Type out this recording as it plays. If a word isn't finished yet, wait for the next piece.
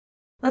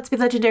Let's Be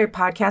Legendary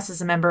Podcast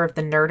is a member of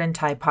the Nerd and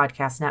Tie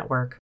Podcast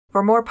Network.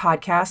 For more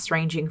podcasts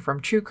ranging from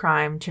true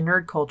crime to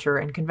nerd culture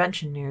and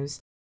convention news,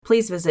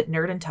 please visit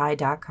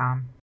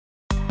nerdandtie.com.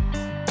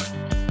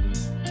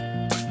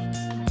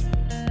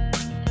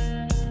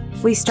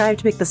 We strive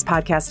to make this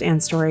podcast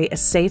and story a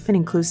safe and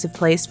inclusive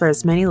place for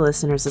as many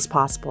listeners as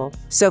possible.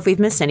 So if we've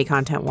missed any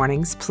content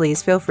warnings,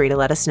 please feel free to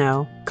let us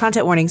know.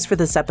 Content warnings for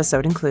this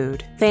episode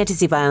include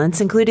fantasy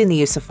violence, including the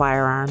use of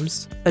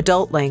firearms,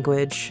 adult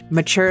language,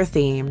 mature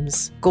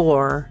themes,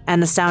 gore,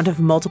 and the sound of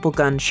multiple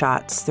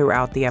gunshots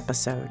throughout the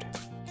episode.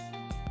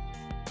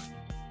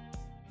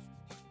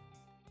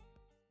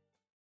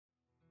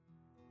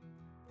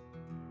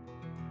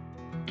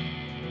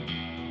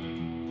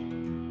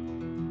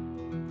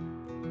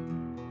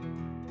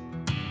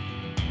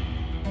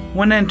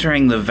 When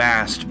entering the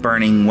vast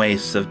burning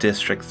wastes of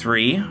District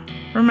 3,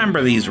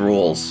 remember these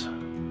rules.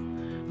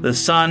 The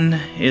sun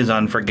is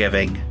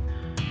unforgiving.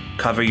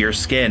 Cover your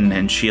skin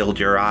and shield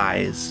your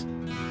eyes.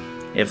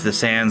 If the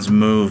sands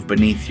move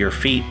beneath your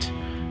feet,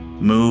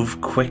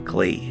 move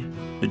quickly.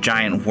 The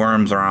giant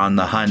worms are on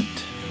the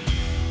hunt.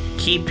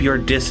 Keep your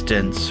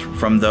distance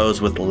from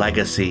those with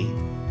legacy,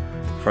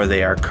 for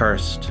they are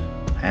cursed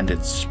and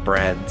it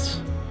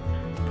spreads.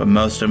 But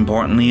most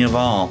importantly of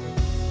all,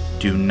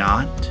 do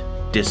not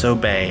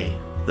disobey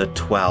the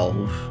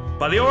 12.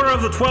 By the order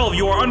of the 12,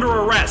 you are under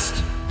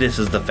arrest. This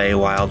is the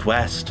Feywild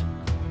West.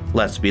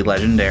 Let's be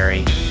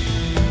legendary.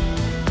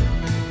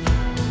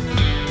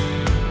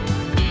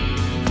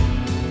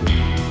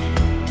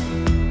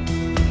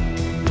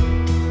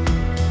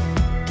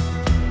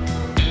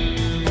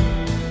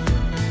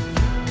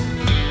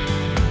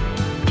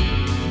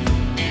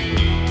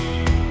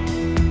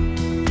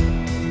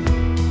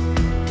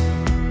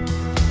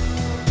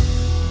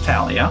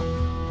 Talia.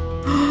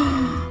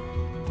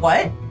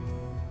 What?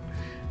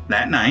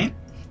 That night,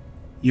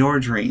 your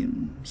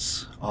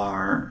dreams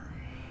are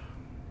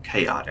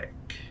chaotic.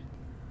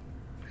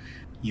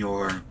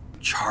 You're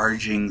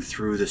charging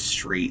through the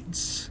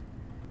streets.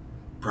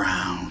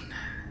 Brown.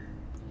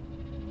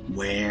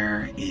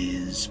 Where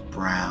is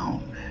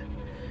Brown?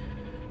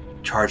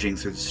 Charging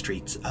through the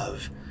streets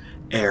of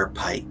Air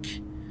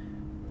Pike.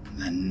 And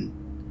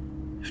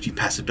then, if you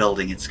pass a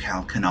building, it's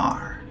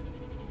Calcanar.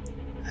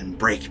 And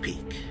Break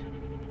Peak.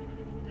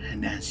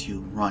 And as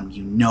you run,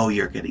 you know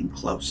you're getting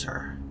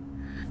closer.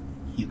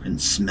 You can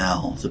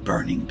smell the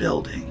burning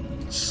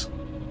buildings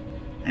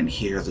and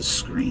hear the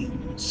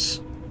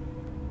screams.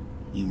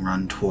 You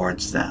run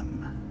towards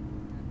them,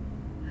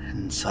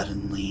 and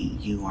suddenly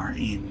you are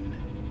in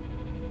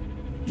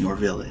your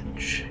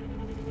village.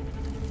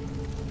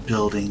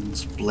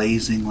 Buildings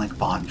blazing like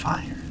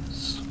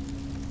bonfires,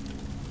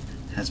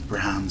 as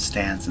Brown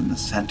stands in the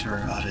center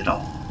of it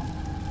all,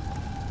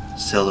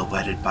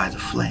 silhouetted by the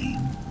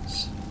flames.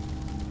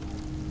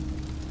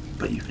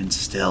 But you can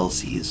still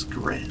see his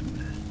grin.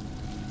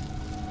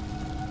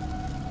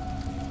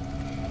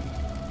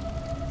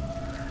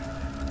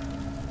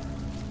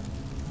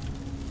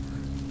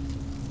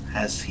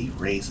 As he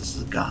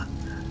raises a gun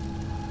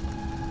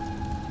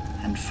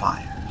and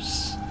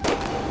fires,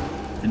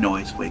 the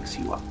noise wakes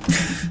you up.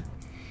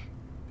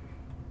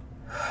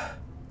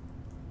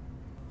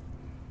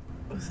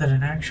 Was it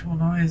an actual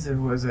noise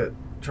or was it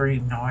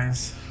dream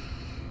noise?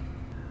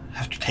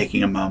 After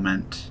taking a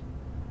moment,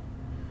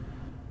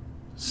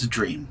 it's a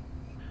dream.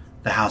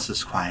 The house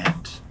is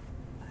quiet.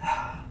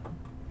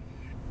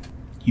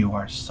 You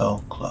are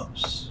so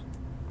close.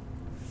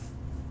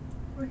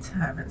 What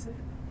time is it?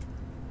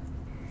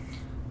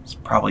 It's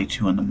probably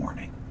 2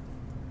 a.m.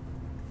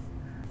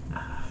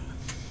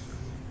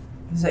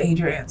 Is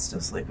Adrienne still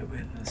sleeping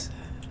with us?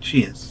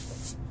 She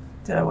is.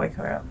 Did I wake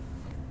her up?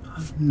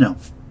 No.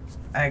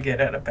 I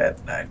get out of bed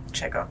and I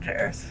check on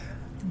Jareth.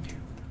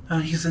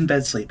 He's in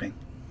bed sleeping.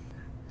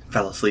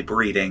 Fell asleep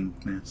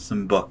reading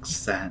some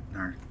books that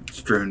are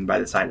strewn by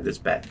the side of his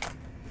bed.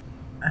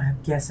 I'm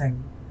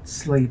guessing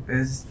sleep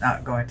is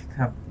not going to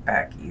come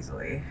back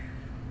easily.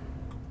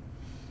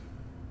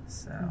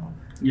 So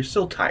You're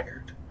still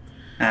tired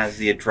as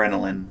the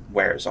adrenaline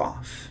wears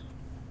off.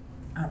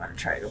 I'm going to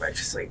try to go back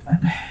to sleep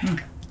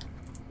then.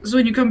 So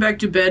when you come back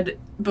to bed,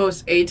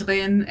 both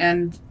Adrian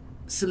and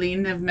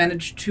Celine have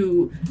managed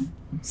to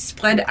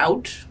spread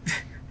out.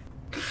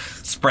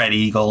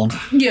 Spread-eagled.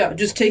 Yeah,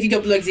 just taking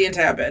up like the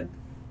entire bed.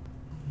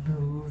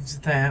 Moves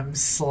them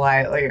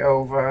slightly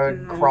over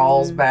and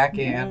crawls back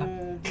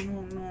in.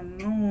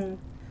 No.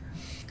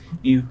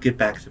 You get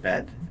back to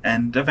bed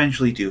and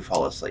eventually do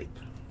fall asleep.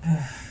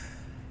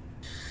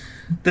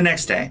 The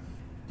next day.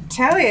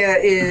 Talia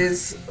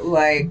is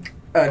like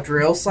a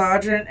drill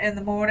sergeant in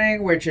the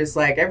morning, which is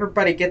like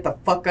everybody get the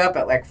fuck up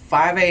at like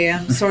 5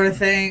 a.m. sort of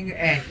thing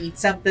and eat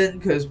something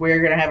because we're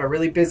going to have a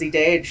really busy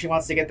day and she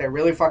wants to get there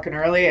really fucking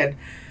early. And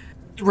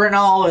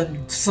Renal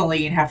and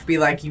Celine have to be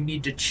like, you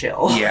need to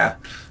chill. Yeah.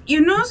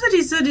 You know that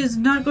he said he's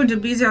not going to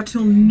be there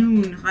till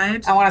noon,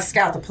 right? I want to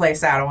scout the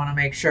place out. I want to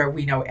make sure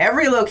we know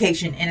every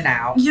location in and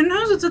out. You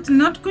know that that's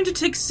not going to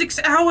take 6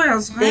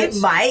 hours, right? It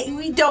might.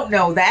 We don't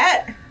know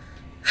that.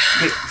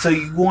 Wait, so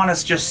you want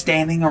us just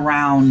standing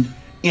around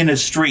in a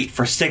street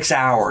for 6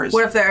 hours.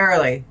 What if they're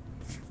early?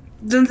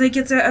 Don't they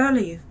get there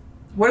early?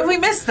 What if we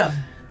missed them?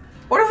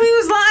 What if he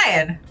was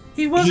lying?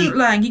 He wasn't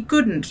lying. He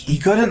couldn't. He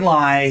couldn't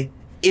lie.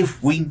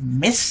 If we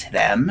miss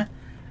them,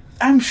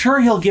 I'm sure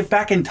he'll get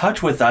back in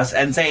touch with us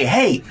and say,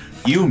 hey,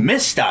 you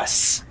missed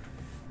us.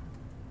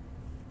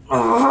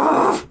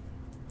 Ugh.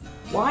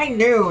 Why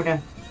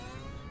noon?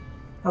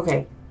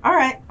 Okay. All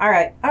right.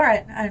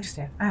 I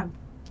understand.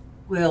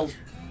 Will.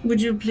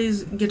 Would you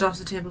please get off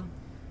the table?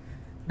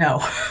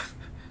 No.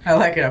 I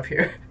like it up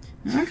here.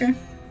 Okay.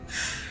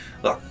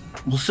 Look,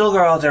 we'll still go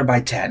out there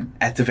by 10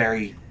 at the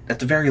very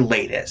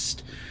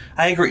latest.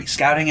 I agree,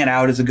 scouting it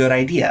out is a good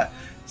idea.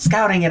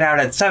 Scouting it out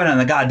at 7 in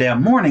the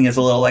goddamn morning is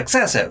a little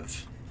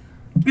excessive.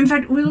 In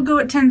fact, we'll go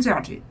at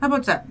 10:30. How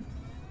about that?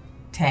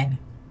 10.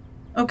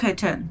 Okay,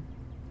 10.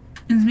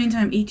 In the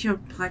meantime, eat your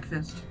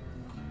breakfast.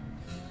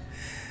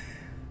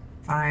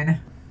 Fine.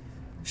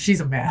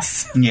 She's a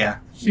mess. Yeah.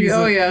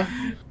 Yeah.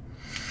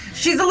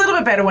 She's a little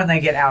bit better when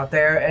they get out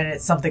there, and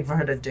it's something for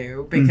her to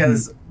do,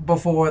 because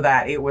before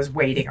that, it was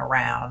waiting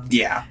around.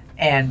 Yeah.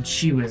 And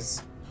she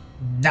was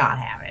not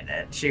having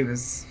it. She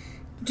was...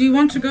 Do you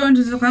want to go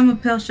into the realm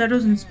of pale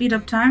shadows and speed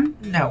up time?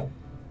 No.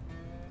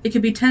 It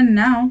could be 10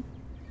 now.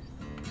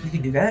 You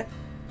can do that?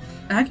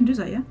 I can do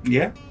that, yeah?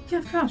 Yeah? Yeah,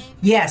 of course.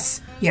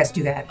 Yes,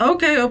 do that.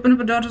 Okay, open up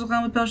a door to the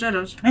realm of pale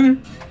shadows. Okay.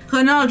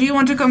 Renal, do you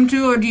want to come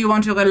too, or do you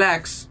want to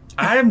relax?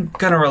 I'm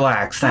gonna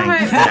relax, thanks. All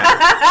right.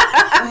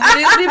 Yeah.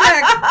 Please be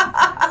back.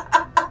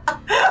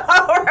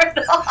 Alright,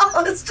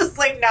 it's just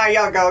like, now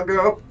y'all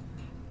go.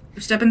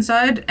 Step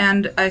inside,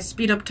 and I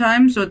speed up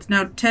time, so it's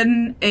now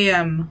 10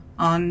 a.m.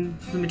 on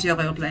the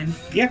material plane.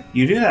 Yeah,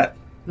 you do that.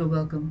 You're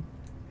welcome.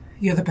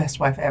 You're the best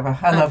wife ever.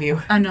 I love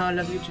you. I know, I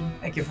love you too.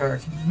 I give her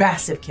a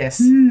massive kiss.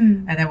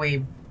 And then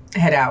we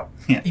head out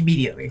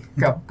immediately.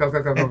 Go.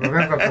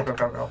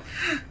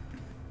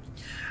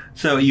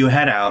 So you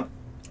head out,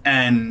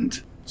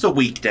 and it's a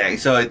weekday,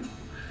 so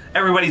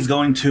everybody's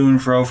going to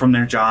and fro from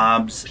their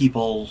jobs,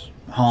 people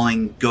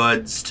hauling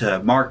goods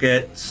to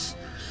markets,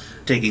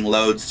 taking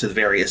loads to the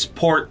various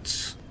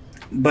ports.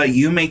 But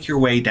you make your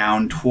way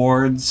down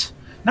towards,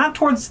 not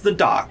towards the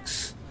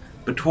docks,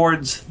 but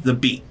towards the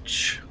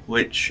beach,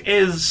 which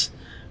is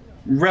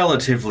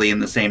relatively in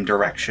the same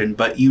direction,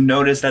 but you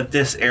notice that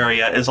this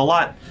area is a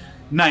lot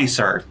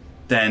nicer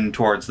than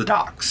towards the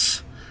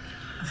docks.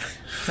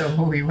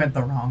 So we went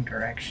the wrong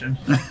direction.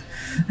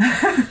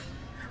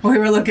 We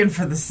were looking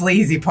for the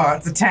sleazy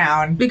parts of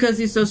town. Because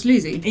he's so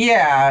sleazy.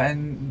 Yeah,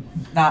 and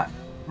not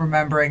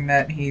remembering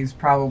that he's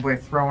probably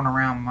throwing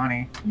around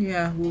money.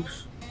 Yeah,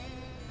 whoops.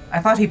 I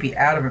thought he'd be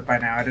out of it by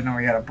now. I didn't know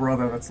he had a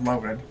brother that's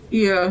loaded.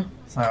 Yeah.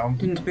 So,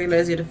 Didn't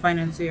realize he had a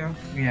financier.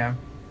 yeah.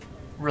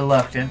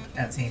 Reluctant,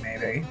 as he may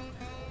be.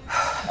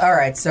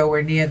 Alright, so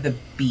we're near the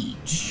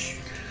beach.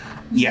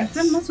 Yes.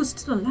 My grandmother's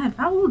still alive.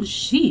 How old is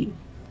she?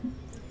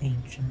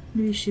 Ancient.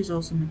 Maybe she's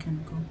also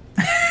mechanical.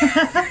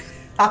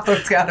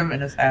 Otto's got him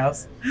in his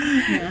house.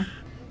 Yeah.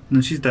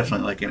 No, she's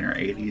definitely like in her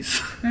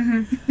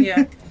 80s.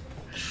 Yeah.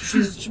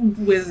 She's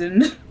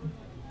wizened.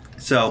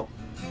 So,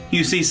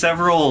 you see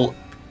several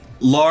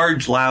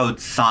large, loud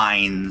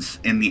signs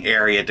in the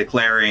area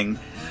declaring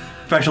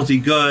specialty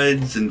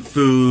goods and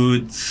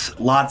foods,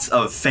 lots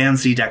of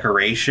fancy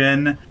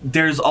decoration.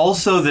 There's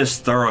also this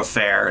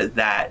thoroughfare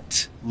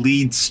that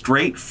leads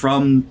straight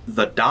from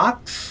the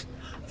docks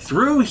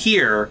through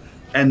here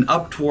and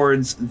up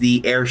towards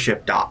the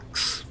airship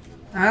docks.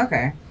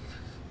 Okay.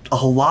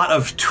 A lot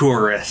of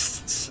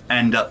tourists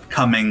end up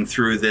coming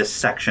through this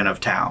section of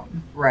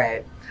town.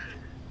 Right.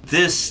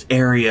 This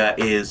area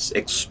is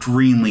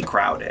extremely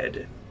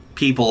crowded.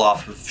 People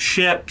off of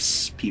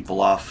ships,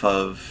 people off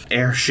of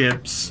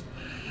airships.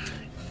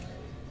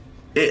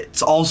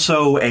 It's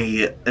also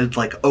a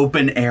like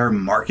open air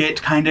market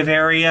kind of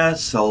area,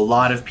 so a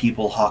lot of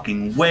people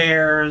hawking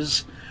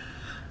wares,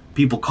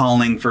 people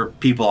calling for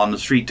people on the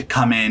street to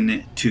come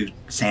in to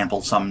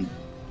sample some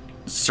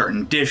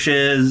certain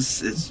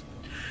dishes. It's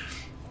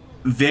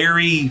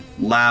very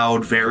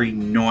loud, very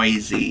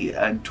noisy,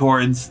 and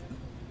towards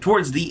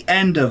the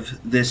end of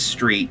this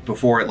street,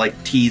 before it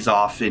like tees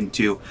off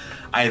into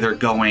either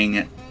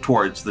going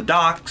towards the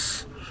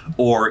docks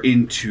or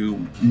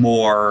into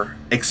more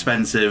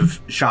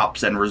expensive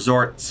shops and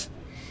resorts,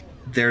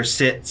 there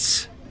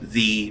sits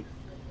the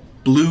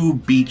Blue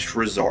Beach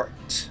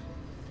Resort.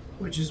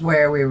 Which is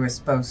where we were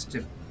supposed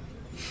to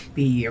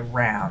be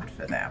around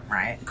for them,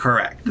 right?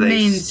 Correct.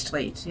 Main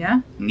Street,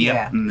 yeah? Yep,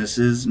 Yeah. and this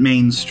is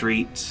Main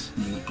Street,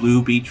 and the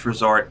Blue Beach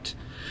Resort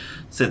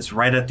sits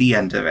right at the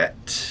end of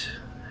it.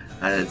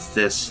 It's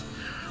this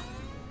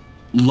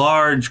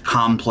large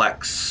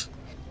complex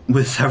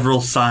with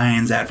several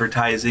signs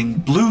advertising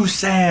Blue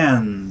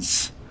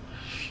Sands.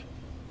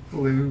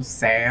 Blue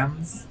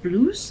Sands?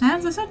 Blue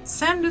sands? I thought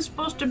sand is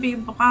supposed to be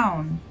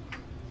brown.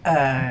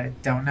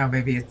 Don't know.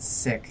 Maybe it's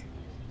sick.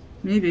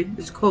 Maybe.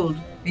 It's cold.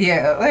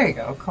 Yeah, there you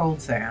go.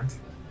 Cold sand.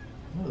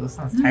 Ooh, that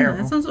sounds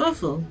terrible. That sounds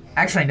awful.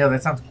 Actually, no,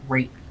 that sounds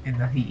great in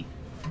the heat.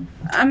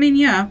 I mean,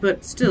 yeah,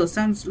 but still,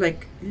 sounds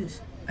like... ugh.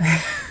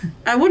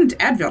 I wouldn't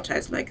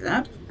advertise like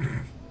that.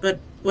 but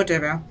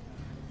whatever.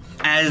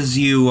 As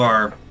you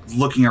are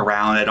looking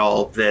around at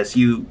all of this,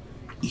 you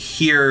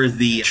hear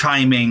the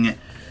chiming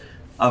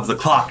of the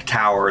clock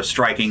tower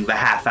striking the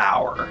half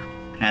hour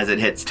as it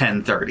hits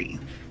 10:30.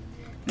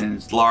 And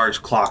it's a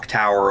large clock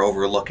tower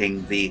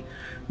overlooking the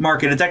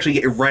market. It's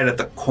actually right at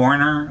the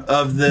corner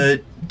of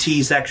the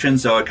T section,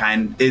 so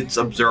it's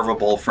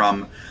observable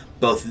from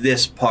both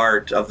this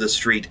part of the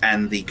street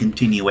and the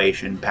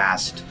continuation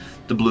past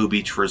the Blue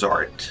Beach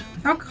Resort.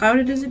 How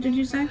crowded is it, did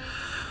you say?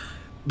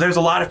 There's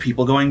a lot of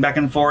people going back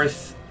and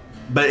forth,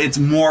 but it's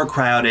more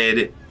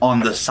crowded on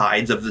the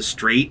sides of the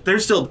street.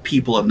 There's still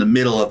people in the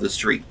middle of the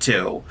street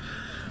too,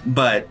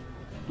 but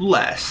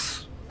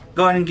less.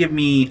 Go ahead and give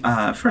me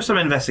for some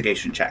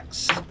investigation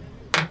checks.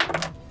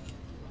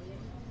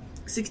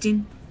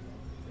 16.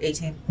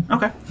 18.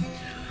 Okay.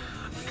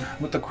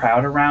 With the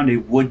crowd around,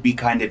 it would be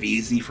kind of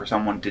easy for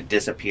someone to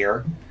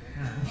disappear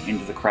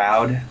into the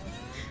crowd.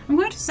 I'm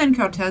going to send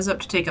Cortez up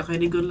to take a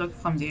really good look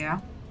from the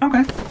air.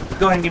 Okay.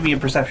 Go ahead and give me a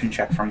perception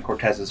check from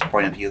Cortez's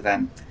point of view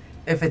then.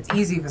 If it's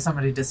easy for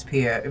somebody to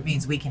disappear, it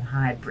means we can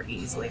hide pretty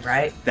easily,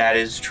 right? That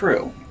is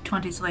true.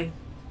 23.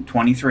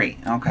 23.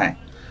 Okay.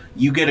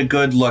 You get a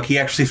good look. He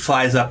actually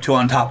flies up to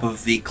on top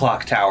of the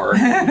clock tower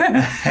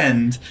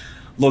and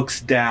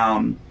looks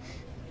down,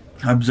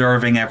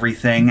 observing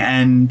everything.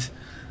 And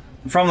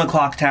from the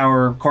clock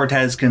tower,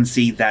 Cortez can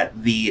see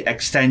that the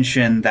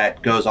extension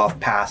that goes off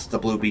past the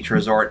Blue Beach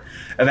Resort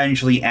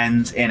eventually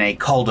ends in a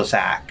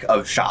cul-de-sac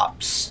of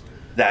shops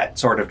that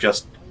sort of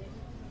just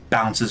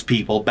bounces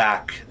people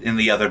back in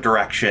the other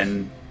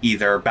direction,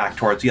 either back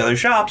towards the other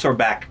shops or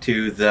back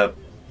to the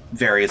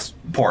various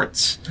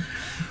ports.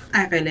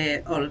 I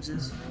relay all of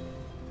this.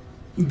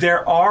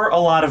 There are a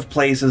lot of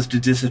places to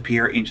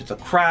disappear into the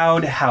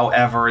crowd.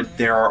 However,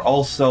 there are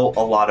also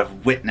a lot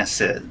of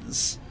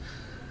witnesses.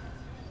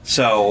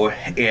 So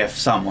if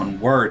someone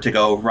were to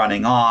go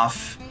running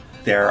off,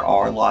 there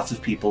are lots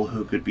of people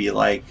who could be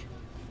like,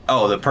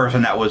 oh, the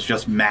person that was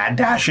just mad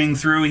dashing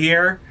through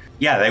here,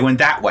 yeah, they went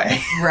that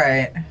way.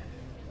 Right.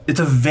 It's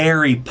a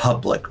very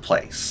public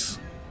place.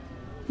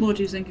 What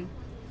are you thinking?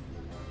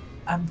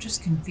 I'm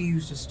just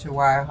confused as to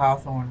why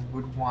Hawthorne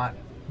would want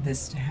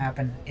this to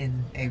happen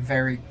in a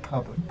very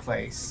public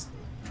place.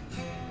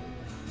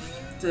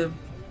 The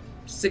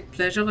sick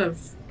pleasure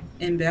of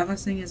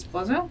embarrassing his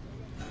brother?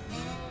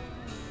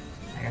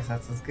 I guess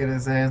that's as good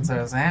as an answer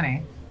as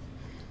any.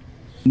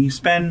 You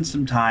spend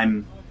some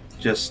time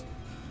just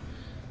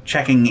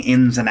checking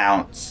ins and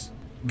outs,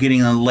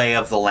 getting a lay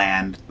of the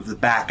land, of the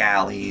back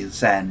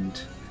alleys, and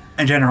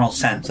a general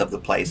sense of the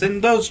place.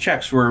 And those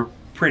checks were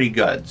pretty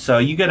good, so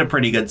you get a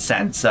pretty good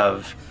sense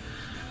of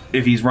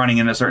if he's running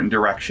in a certain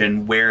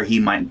direction, where he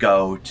might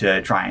go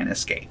to try and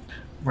escape.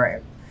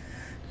 Right.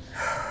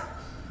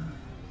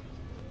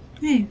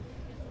 Hey,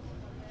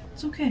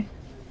 it's okay.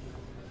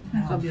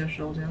 I'll rub your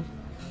shoulder.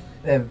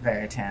 They're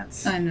very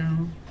tense. I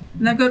know.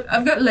 And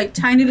I've got like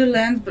tiny little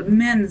hands, but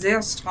man,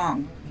 they're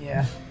strong.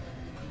 Yeah.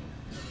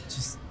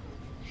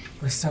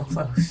 We're so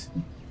close.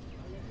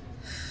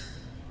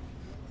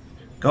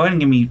 Go ahead and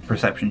give me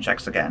perception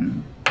checks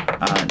again.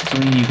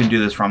 Celine, you can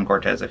do this from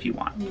Cortez if you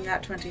want.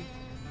 Not 20.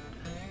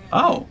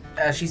 Oh.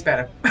 She's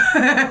better.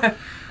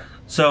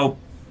 So,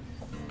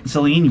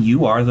 Celine,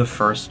 you are the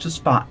first to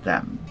spot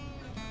them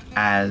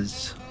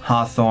as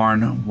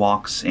Hawthorne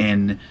walks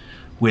in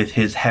with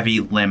his heavy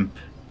limp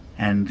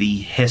and the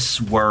hiss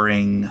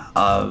whirring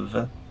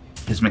of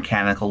his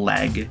mechanical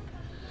leg.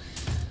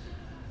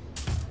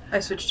 I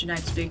switched to night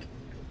speak.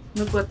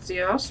 Look what the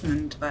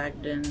horseman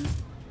dragged in.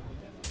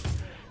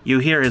 You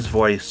hear his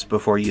voice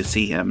before you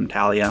see him,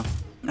 Talia.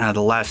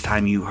 The last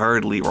time you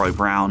heard Leroy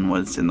Brown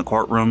was in the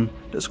courtroom,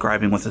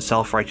 describing with a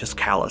self-righteous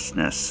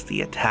callousness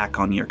the attack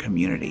on your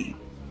community.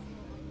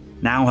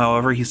 Now,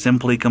 however, he's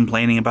simply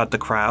complaining about the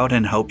crowd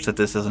and hopes that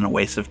this isn't a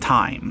waste of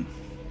time.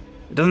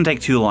 It doesn't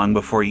take too long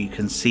before you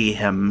can see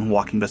him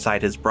walking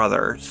beside his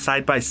brother.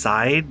 Side by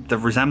side, the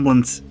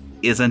resemblance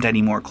isn't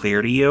any more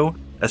clear to you,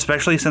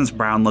 especially since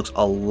Brown looks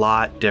a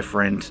lot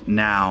different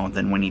now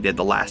than when he did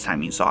the last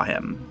time you saw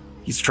him.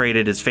 He's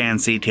traded his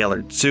fancy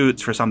tailored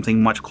suits for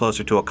something much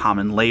closer to a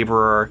common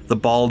laborer. The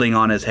balding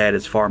on his head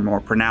is far more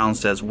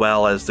pronounced, as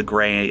well as the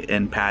gray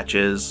in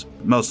patches,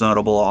 most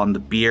notable on the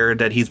beard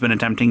that he's been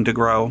attempting to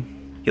grow.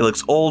 He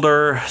looks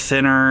older,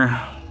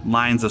 thinner,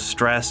 lines of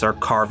stress are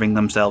carving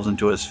themselves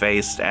into his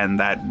face, and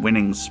that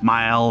winning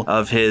smile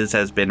of his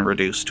has been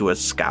reduced to a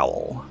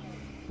scowl.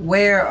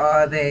 Where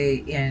are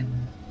they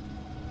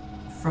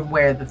from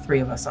where the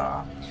three of us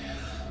are?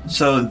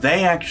 So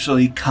they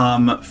actually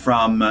come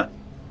from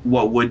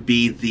what would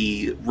be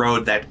the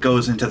road that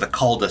goes into the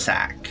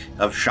cul-de-sac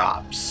of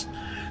shops.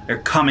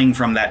 They're coming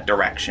from that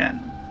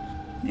direction,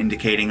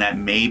 indicating that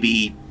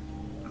maybe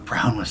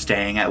Brown was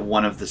staying at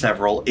one of the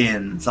several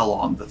inns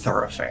along the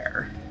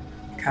thoroughfare.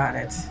 Got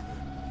it.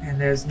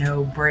 And there's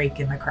no break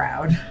in the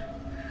crowd.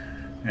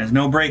 There's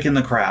no break in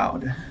the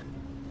crowd.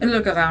 I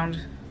look around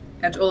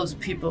at all the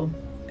people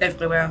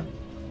everywhere.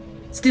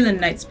 Still in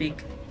night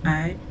speak.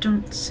 I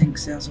don't think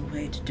there's a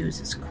way to do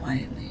this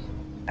quietly.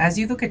 As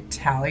you look at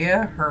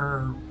Talia,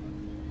 her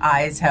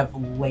eyes have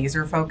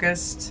laser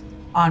focused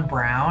on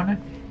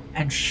Brown,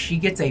 and she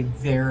gets a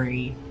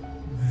very,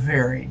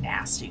 very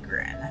nasty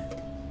grin.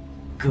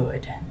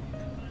 Good.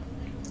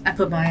 I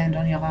put my hand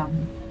on your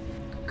arm.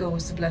 Go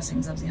with the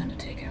blessings of the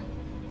Undertaker.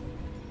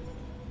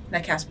 And I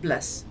cast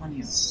Bless on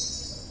you.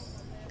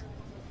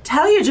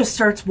 Talia just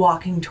starts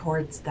walking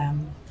towards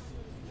them.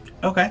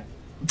 Okay.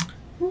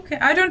 Okay,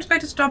 I don't try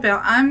to stop her.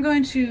 I'm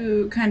going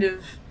to kind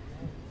of...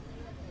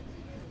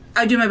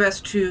 I do my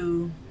best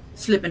to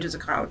slip into the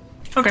crowd.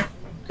 Okay.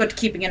 But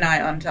keeping an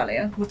eye on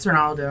Talia. What's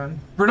Renal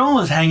doing? Renal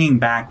is hanging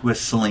back with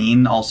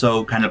Celine,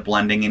 also kind of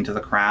blending into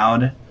the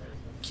crowd,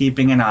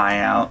 keeping an eye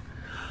out.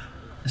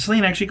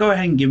 Celine, actually, go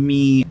ahead and give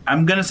me...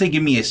 I'm going to say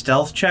give me a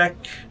stealth check.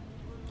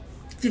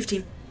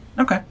 15.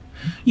 Okay.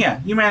 Yeah,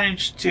 you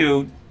managed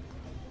to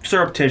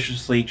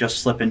surreptitiously just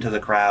slip into the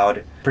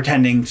crowd,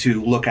 pretending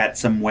to look at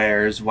some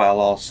wares while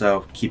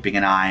also keeping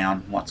an eye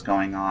on what's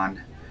going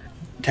on.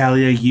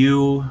 Talia,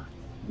 you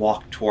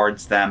walk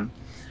towards them.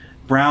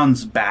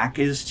 Brown's back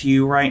is to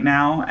you right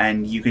now,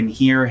 and you can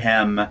hear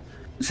him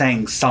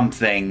saying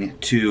something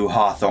to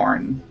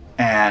Hawthorne.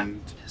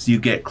 And as you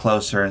get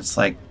closer, it's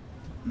like,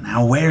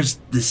 now where's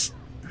this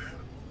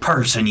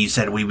person you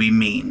said we be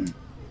meeting?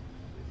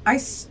 I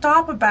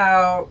stop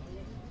about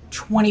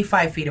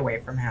 25 feet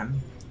away from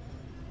him.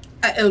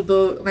 I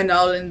elbow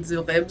Renal in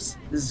the ribs.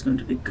 This is going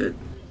to be good.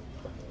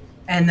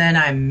 And then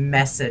I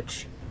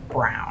message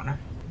Brown.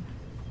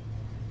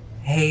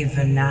 Hey,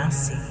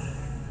 Vanassi.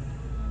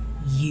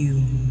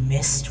 You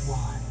missed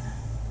one.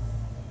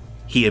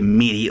 He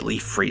immediately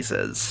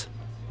freezes.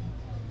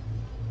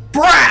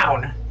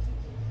 Brown!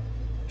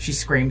 She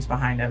screams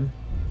behind him.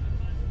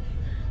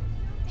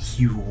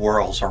 He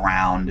whirls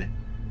around.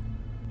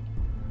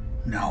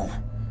 No.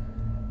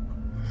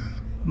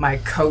 My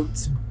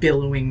coat's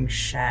billowing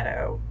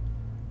shadow.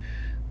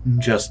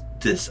 Just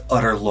this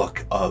utter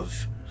look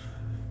of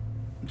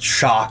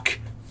shock,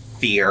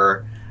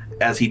 fear,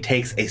 as he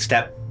takes a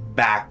step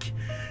back,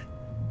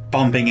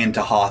 bumping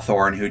into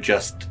Hawthorne, who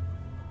just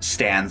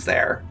stands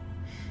there.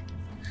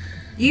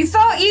 You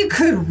thought you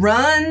could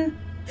run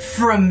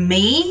from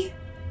me?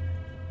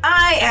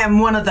 I am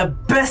one of the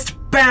best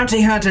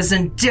bounty hunters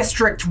in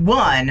District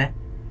 1.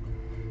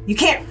 You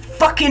can't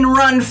fucking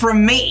run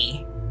from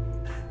me.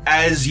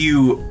 As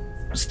you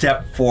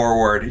step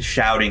forward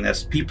shouting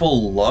this,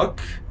 people look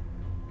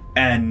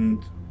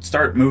and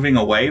start moving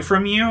away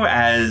from you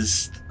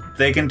as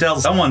they can tell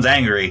someone's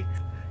angry.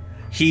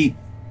 He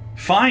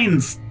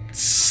finds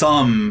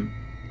some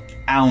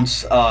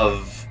ounce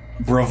of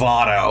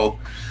bravado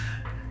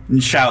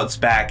and shouts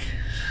back,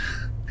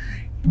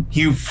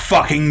 "You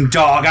fucking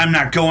dog, I'm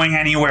not going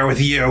anywhere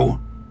with you."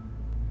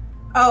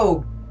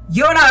 Oh,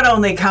 you're not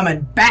only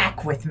coming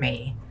back with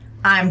me,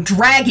 I'm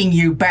dragging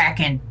you back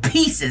in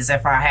pieces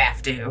if I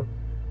have to.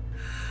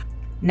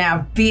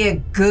 Now be a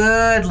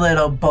good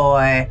little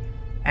boy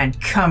and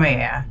come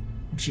here.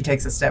 She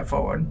takes a step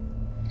forward.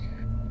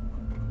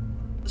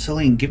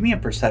 Celine, give me a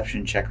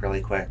perception check really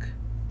quick.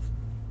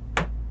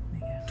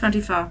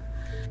 24.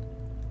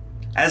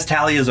 As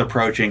Talia is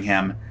approaching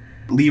him,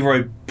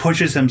 Leroy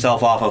pushes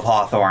himself off of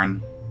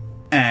Hawthorne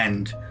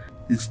and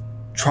is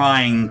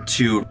trying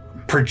to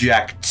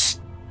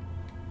project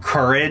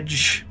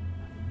courage,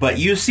 but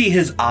you see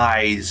his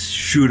eyes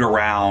shoot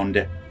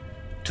around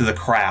to the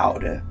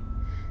crowd.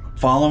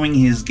 Following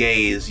his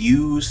gaze,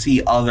 you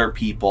see other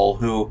people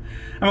who,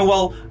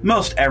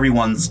 most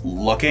everyone's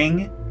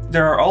looking.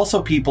 There are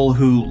also people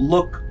who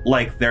look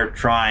like they're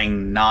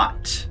trying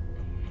not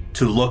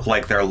to look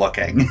like they're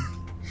looking.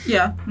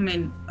 Yeah,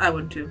 I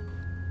would too.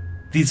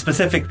 These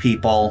specific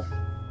people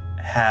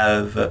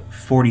have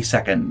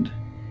 40-second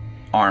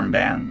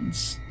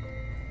armbands.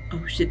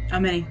 Oh shit, how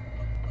many?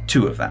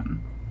 2 of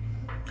them.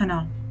 I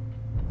know.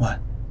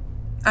 What?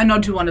 I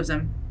nod to one of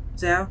them.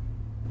 There.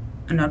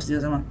 I nod to the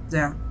other one.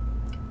 There.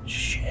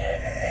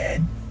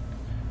 Shit.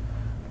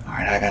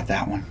 Alright, I got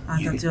that one.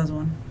 I got the other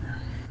one.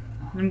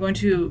 I'm going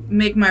to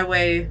make my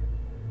way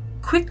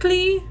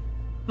quickly,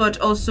 but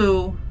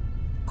also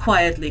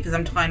quietly, because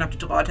I'm trying not to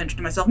draw attention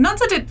to myself. Not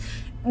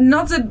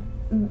that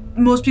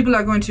most people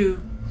are going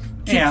to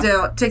take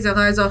their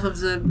eyes off of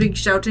the big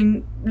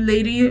shouting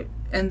lady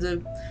and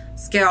the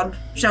scared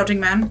shouting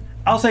man.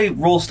 I'll say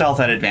roll stealth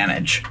at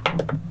advantage.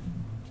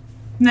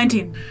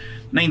 19.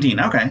 19,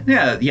 okay.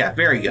 Yeah,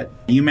 very good.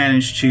 You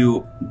managed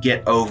to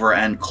get over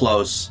and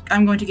close.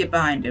 I'm going to get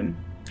behind him.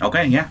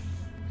 Okay, yeah.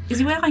 Is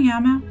he wearing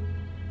armor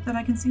that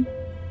I can see?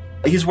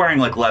 He's wearing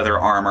leather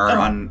armor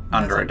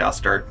under a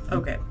duster.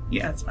 Okay,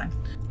 Yeah. That's fine.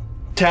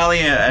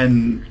 Talia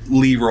and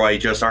Leroy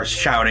just are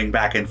shouting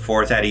back and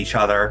forth at each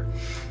other.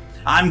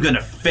 I'm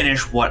gonna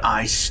finish what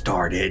I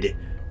started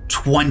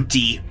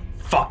 20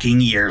 fucking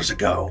years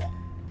ago.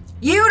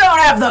 You don't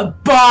have the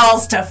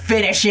balls to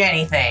finish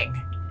anything.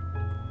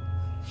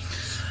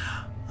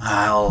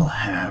 I'll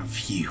have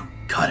you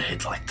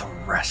gutted like the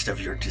rest of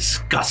your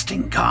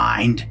disgusting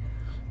kind.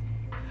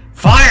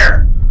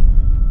 Fire!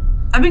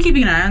 I've been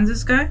keeping an eye on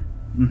this guy.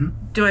 Mm-hmm.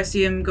 Do I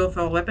see him go for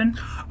a weapon?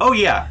 Oh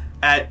yeah,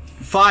 at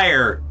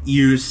fire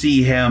you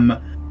see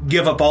him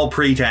give up all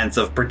pretense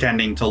of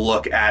pretending to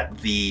look at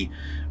the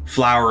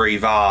flowery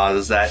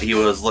vase that he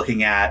was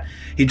looking at.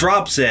 He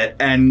drops it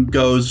and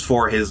goes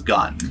for his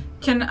gun.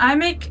 Can I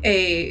make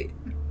a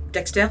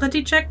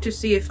dexterity check to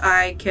see if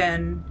I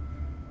can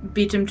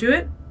beat him to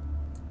it?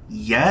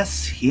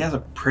 Yes, he has a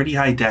pretty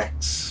high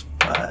dex,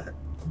 but...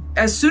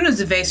 As soon as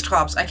the vase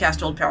drops, I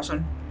cast Old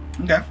Person.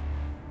 Okay.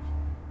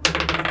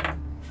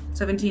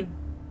 17.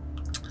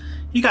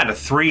 He got a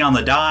 3 on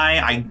the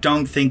die. I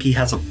don't think he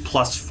has a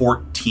plus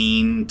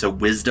 14 to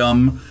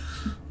wisdom.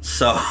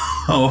 So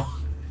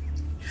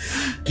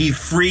he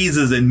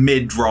freezes in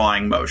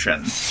mid-drawing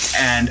motion.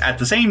 And at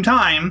the same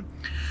time,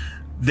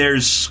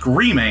 there's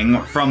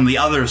screaming from the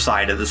other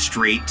side of the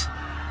street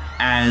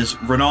as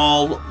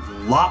Renald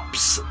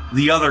lops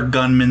the other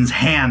gunman's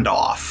hand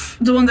off.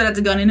 The one that had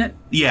the gun in it?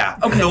 Yeah,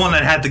 okay. The one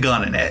that had the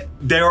gun in it.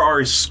 There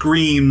are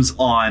screams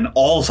on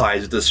all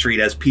sides of the street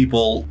as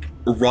people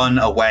run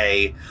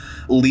away,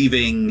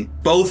 leaving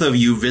both of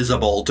you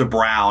visible to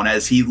Brown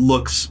as he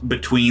looks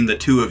between the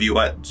two of you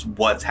at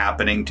what's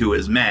happening to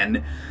his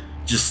men,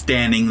 just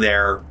standing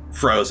there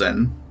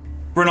frozen.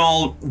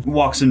 Renald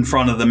walks in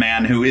front of the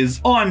man who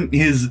is on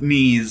his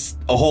knees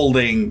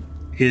holding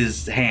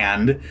his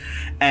hand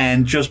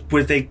and just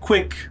with a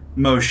quick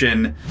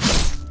motion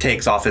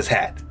takes off his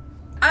head.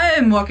 I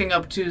am walking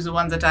up to the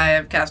one that I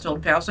have cast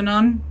Old Person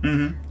on.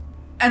 Mm-hmm.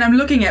 And I'm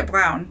looking at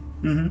Brown.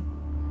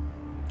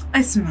 Mm-hmm.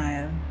 I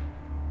smile.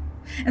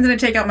 And then I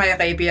take out my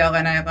rapier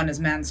and I run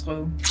his man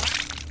through.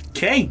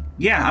 Okay,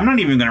 yeah, I'm not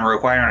even going to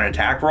require an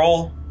attack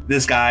roll.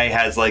 This guy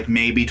has like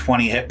maybe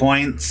 20 hit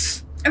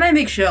points. And I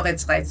make sure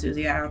it's right through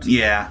the heart.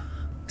 Yeah.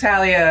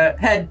 Talia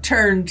had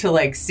turned to,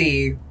 like,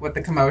 see what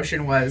the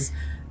commotion was,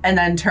 and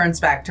then turns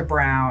back to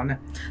Brown.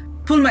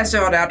 Pull my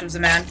sword out of the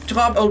man.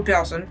 Drop Old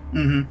Person.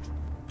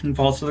 Mm-hmm. He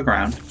falls to the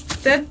ground.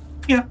 Dead?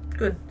 Yeah.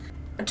 Good.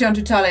 I turn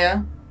to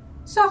Talia.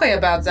 Sorry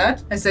about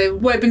that. I say,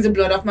 wiping the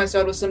blood off my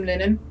sword with some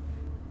linen.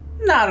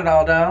 Not at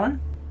all, darling.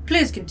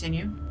 Please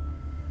continue.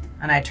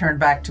 And I turn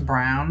back to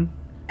Brown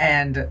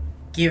and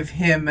give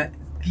him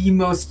the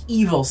most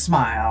evil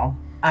smile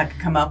I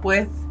could come up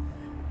with,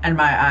 and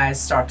my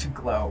eyes start to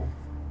glow.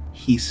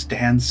 He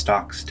stands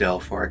stock still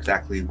for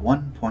exactly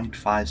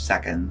 1.5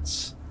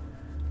 seconds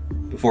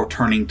before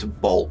turning to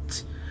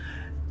bolt.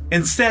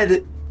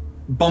 Instead,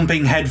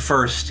 bumping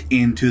headfirst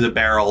into the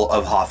barrel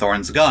of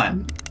Hawthorne's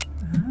gun.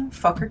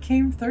 Fucker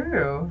came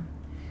through.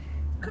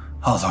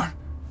 Hawthorne,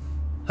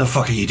 the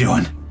fuck are you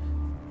doing?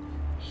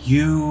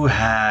 You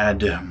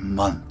had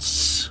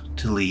months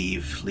to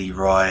leave,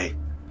 Leroy.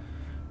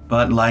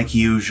 But like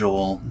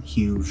usual,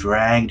 you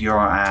dragged your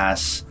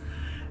ass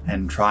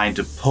and tried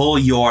to pull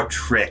your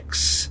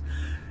tricks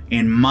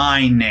in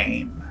my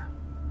name.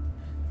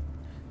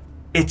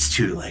 It's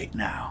too late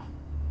now.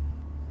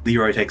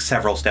 Leroy takes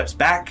several steps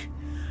back,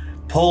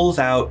 pulls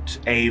out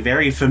a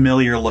very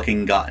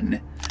familiar-looking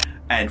gun,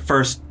 and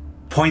first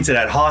points it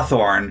at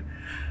Hawthorne,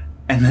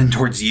 and then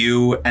towards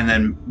you, and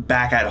then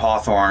back at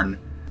Hawthorne,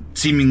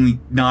 seemingly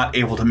not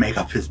able to make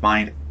up his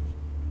mind.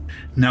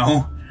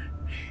 No.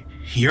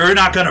 You're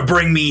not gonna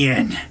bring me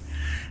in.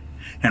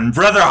 And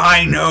brother,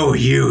 I know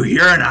you.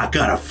 You're not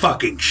gonna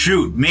fucking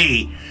shoot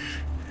me.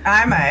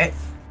 I might.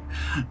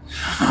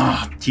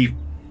 Oh, he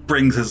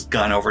brings his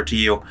gun over to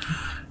you.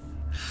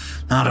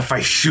 Not if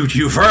I shoot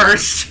you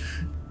first.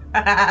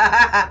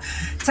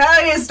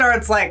 Talia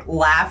starts, like,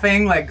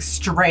 laughing, like,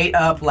 straight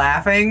up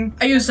laughing.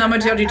 I use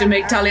Summertail to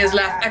make Talia's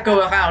laugh echo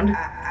around.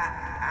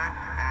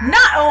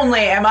 Not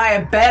only am I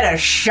a better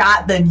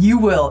shot than you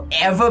will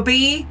ever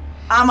be,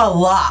 I'm a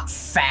lot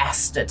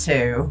faster,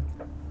 too.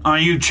 Are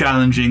you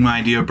challenging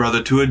my dear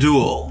brother to a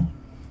duel?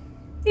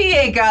 He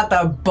ain't got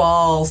the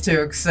balls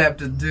to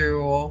accept a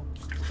duel.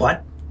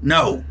 What?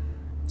 No.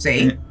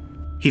 See?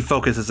 He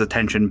focuses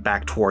attention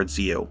back towards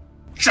you.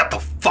 Shut the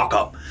fuck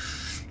up.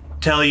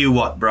 Tell you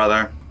what,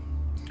 brother.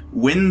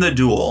 Win the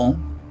duel,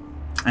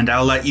 and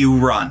I'll let you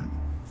run.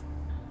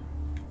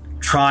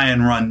 Try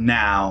and run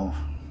now,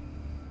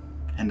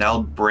 and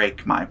I'll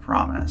break my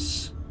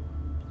promise.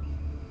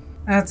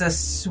 That's a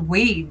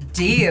sweet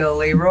deal,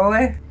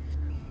 Leroy.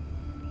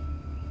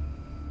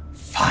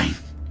 Fine.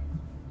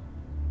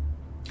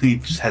 He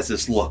just has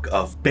this look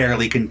of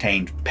barely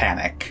contained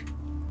panic.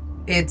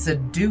 It's a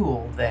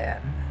duel,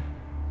 then.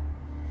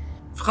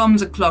 From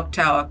the clock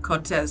tower,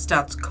 Cortez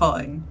starts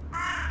calling.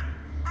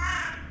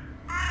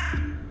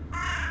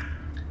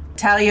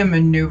 Talia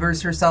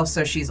maneuvers herself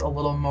so she's a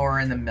little more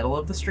in the middle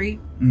of the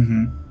street.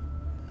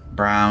 Mm-hmm.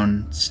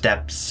 Brown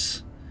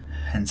steps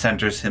and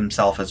centers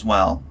himself as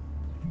well.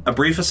 A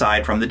brief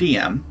aside from the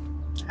DM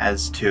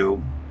as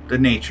to the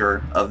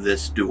nature of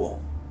this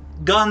duel.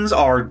 Guns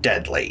are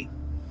deadly.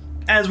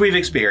 As we've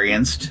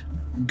experienced,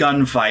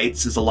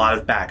 gunfights is a lot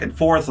of back and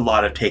forth, a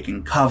lot of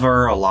taking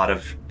cover, a lot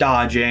of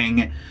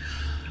dodging.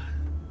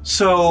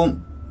 So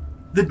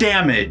the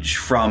damage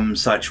from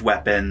such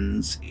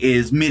weapons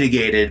is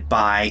mitigated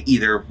by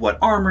either what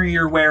armor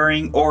you're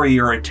wearing or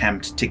your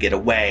attempt to get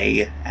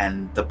away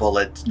and the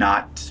bullet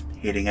not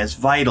hitting as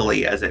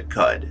vitally as it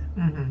could.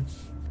 Mm-hmm.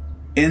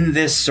 In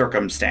this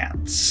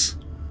circumstance,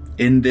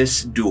 In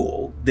this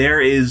duel,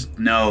 there is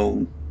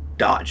no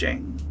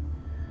dodging.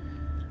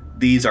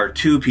 These are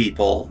two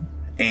people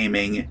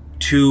aiming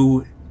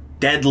two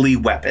deadly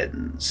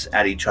weapons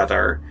at each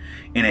other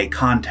in a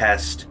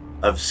contest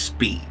of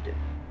speed.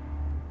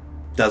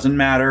 Doesn't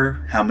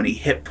matter how many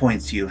hit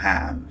points you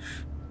have.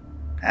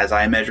 As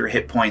I measure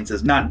hit points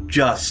as not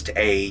just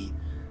a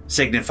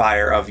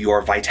signifier of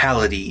your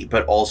vitality,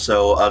 but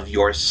also of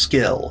your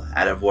skill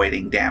at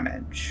avoiding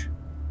damage.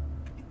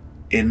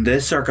 In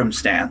this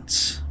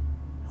circumstance,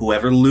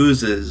 whoever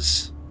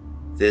loses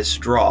this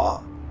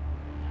draw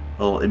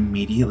will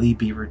immediately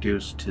be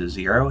reduced to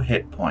 0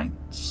 hit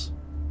points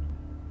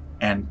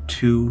and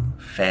 2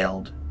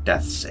 failed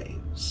death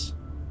saves.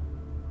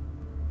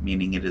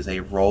 Meaning it is a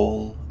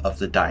roll of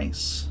the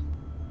dice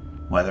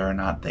whether or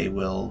not they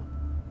will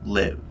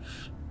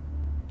live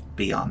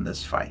beyond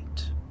this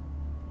fight.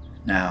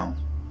 Now,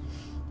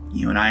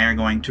 you and I are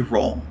going to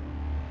roll.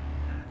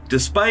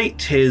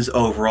 Despite his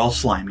overall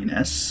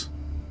sliminess,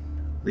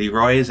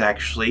 Leroy is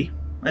actually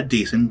a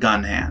decent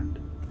gun hand.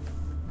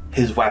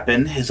 His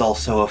weapon is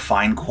also of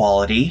fine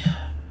quality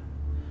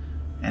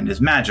and is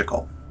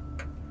magical.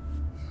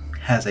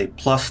 Has a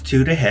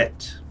 +2 to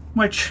hit,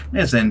 which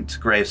isn't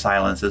Grave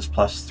Silence's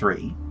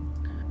 +3.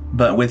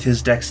 But with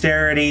his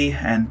dexterity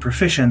and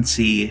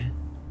proficiency,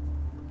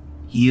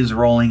 he is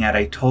rolling at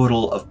a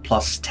total of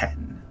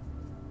 +10.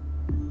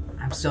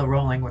 I'm still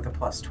rolling with a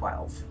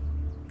 +12.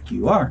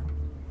 You are.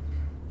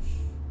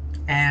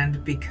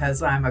 And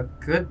because I'm a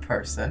good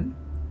person,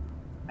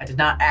 I did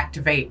not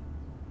activate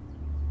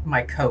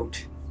my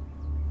coat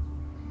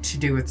to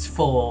do its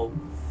full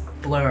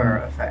blur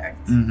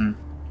effect. Mm-hmm.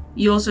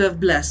 You also have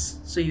Bless,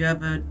 so you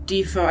have a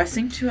D4, I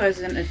think, too, as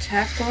an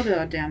attack roll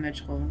or a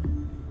damage roll.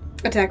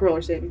 Attack roll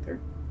or saving throw.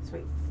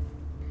 Sweet.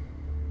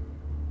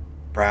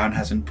 Brown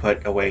hasn't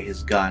put away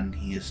his gun.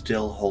 He is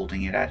still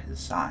holding it at his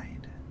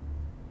side.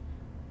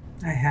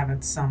 I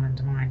haven't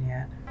summoned mine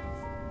yet.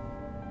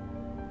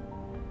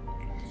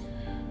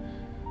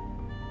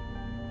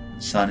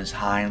 The sun is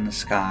high in the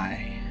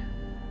sky.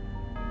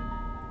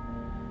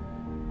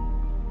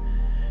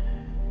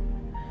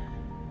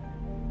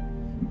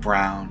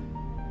 Brown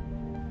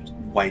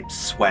wipes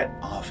sweat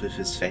off of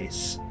his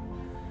face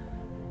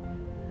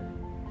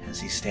as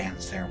he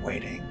stands there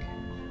waiting.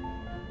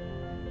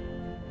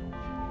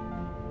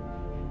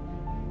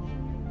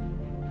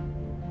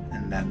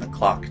 And then the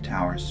clock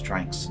tower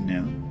strikes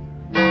noon.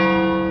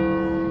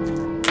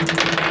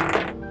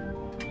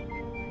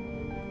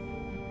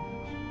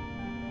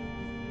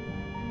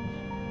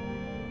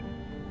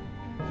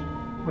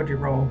 What'd you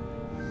roll?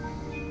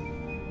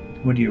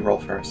 What do you roll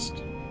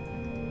first?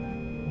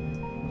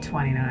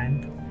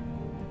 29.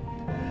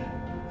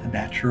 A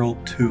natural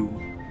 2.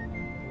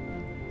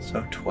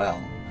 So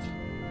 12.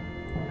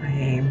 I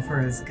aim for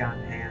his gun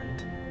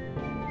hand.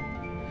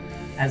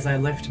 As I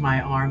lift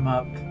my arm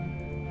up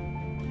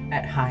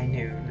at high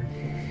noon,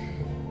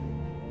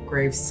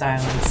 Grave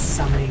Silence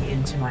summoning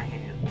into my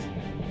hand,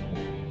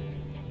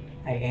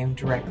 I aim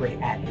directly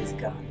at his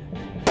gun.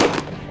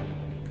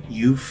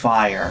 You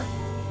fire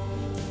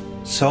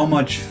so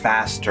much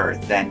faster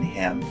than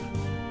him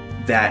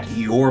that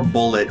your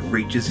bullet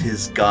reaches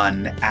his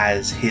gun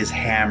as his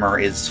hammer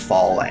is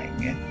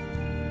falling.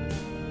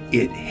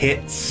 It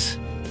hits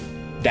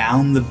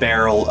down the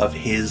barrel of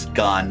his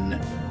gun,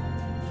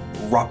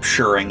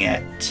 rupturing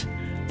it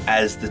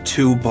as the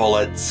two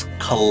bullets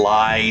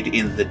collide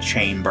in the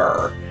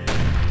chamber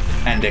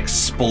and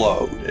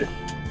explode.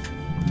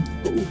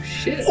 Oh,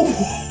 shit.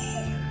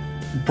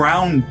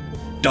 Brown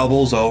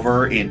doubles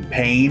over in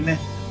pain,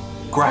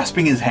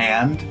 grasping his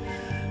hand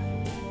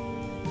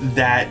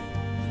that,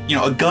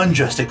 a gun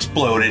just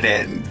exploded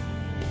in.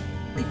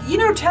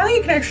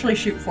 Talia can actually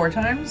shoot 4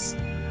 times.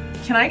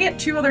 Can I get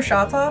 2 other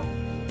shots off?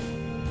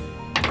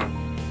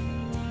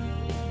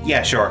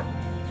 Yeah, sure.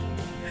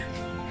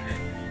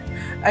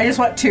 I just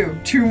want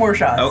 2 more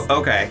shots. Oh,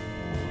 okay.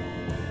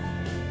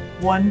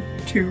 1,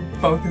 2,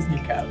 both his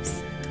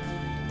kneecaps.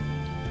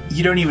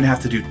 You don't even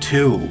have to do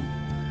 2.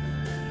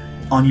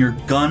 On your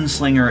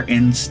gunslinger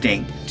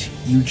instinct,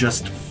 you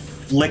just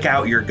flick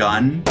out your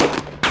gun,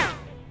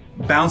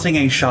 bouncing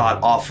a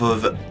shot off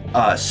of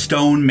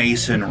stone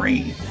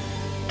masonry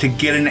to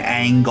get an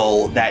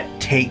angle that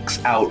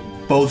takes out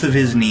both of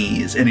his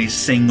knees in a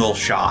single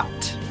shot.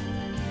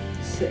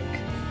 Sick.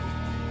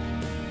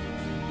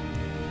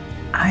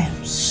 I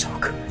am so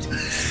good.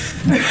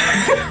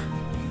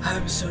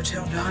 I'm so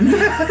turned on.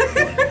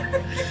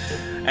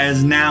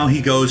 As now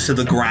he goes to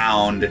the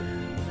ground,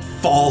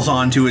 falls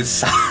onto his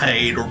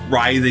side,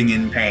 writhing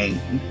in pain.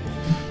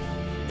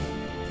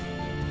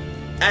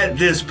 At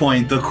this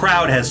point, the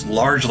crowd has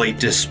largely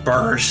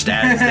dispersed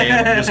as they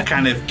have just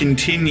kind of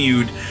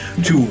continued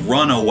to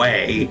run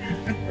away.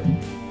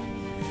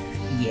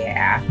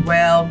 Yeah,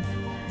 well...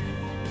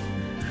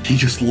 He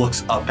just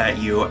looks up at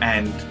you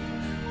and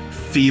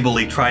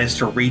feebly tries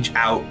to reach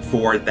out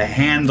for the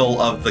handle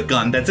of the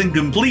gun that's in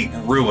complete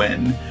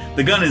ruin.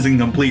 The gun is in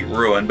complete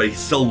ruin, but he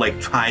still,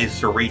 tries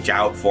to reach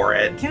out for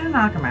it. Can I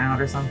knock him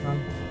out or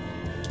something?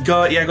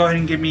 Go ahead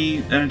and give me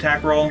an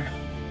attack roll.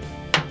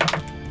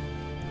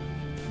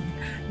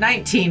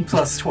 19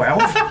 plus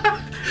 12.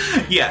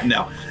 Yeah,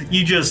 no.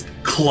 You just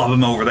club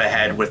him over the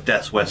head with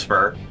Death's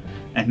Whisper,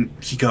 and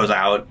he goes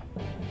out.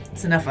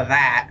 It's enough of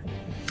that.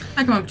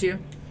 I come up to you.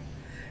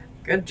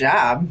 Good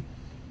job.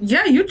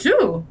 Yeah, you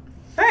too.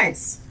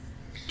 Thanks.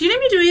 Do you need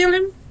me to heal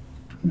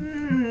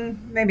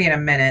him? Maybe in a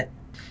minute.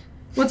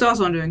 What's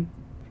Aswan doing?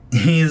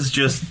 He's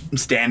just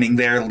standing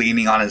there,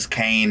 leaning on his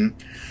cane,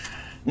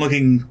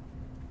 looking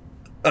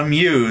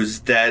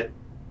amused that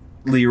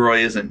Leroy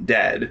isn't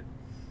dead.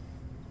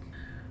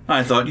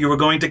 I thought you were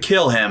going to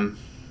kill him.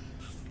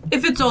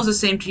 If it's all the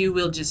same to you,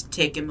 we'll just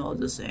take him all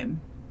the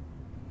same.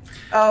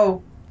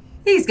 Oh,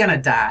 he's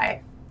gonna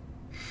die.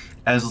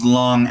 As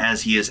long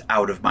as he is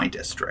out of my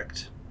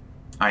district.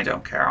 I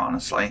don't care,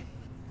 honestly.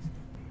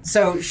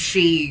 So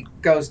she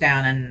goes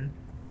down and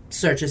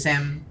searches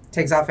him,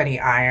 takes off any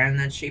iron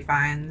that she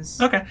finds.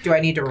 Okay. Do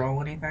I need to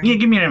roll anything? Yeah,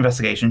 give me an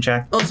investigation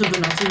check. Also, the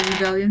Nazi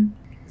rebellion.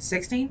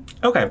 16?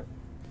 Okay.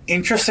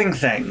 Interesting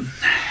thing.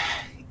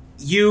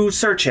 You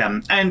search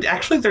him, and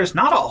actually there's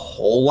not a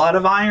whole lot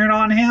of iron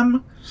on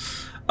him.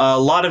 A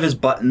lot of his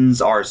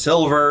buttons are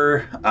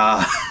silver.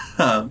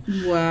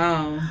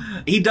 Wow.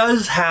 He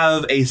does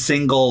have a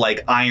single,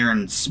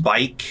 iron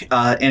spike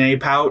in a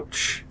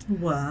pouch.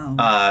 Wow.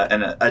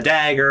 And a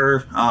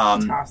dagger.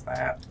 Toss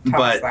that.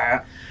 but-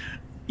 that.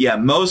 Yeah,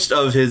 most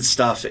of his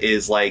stuff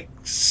is,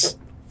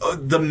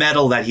 the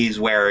metal that he's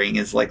wearing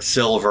is,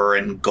 silver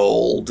and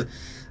gold.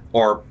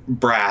 Or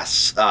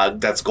brass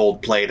that's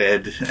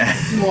gold-plated.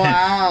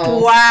 Wow.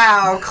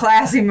 Wow,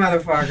 classy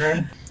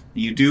motherfucker.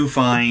 You do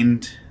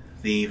find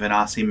the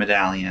Venasi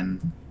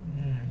medallion.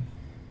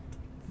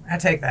 I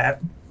take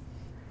that.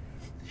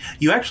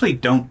 You actually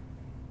don't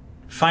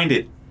find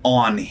it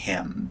on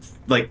him.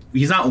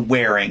 He's not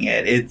wearing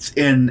it. It's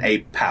in a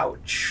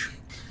pouch.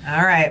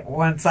 All right,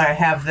 once I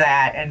have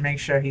that and make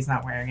sure he's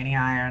not wearing any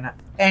iron,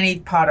 any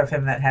part of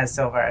him that has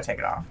silver, I take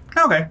it off.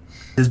 Okay.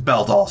 His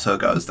belt also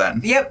goes then.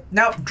 Yep,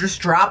 nope,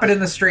 just drop it in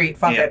the street.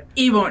 Fuck Yeah. it.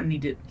 He won't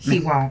need it. He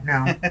won't,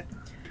 no.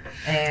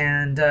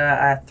 And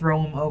I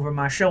throw him over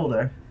my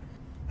shoulder.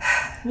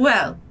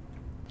 Well,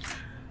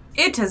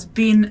 it has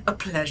been a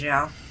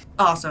pleasure.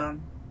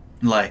 Awesome.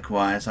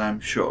 Likewise,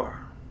 I'm sure.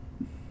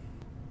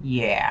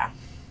 Yeah.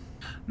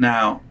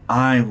 Now,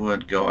 I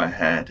would go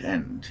ahead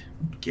and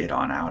get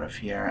on out of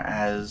here,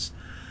 as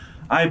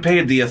I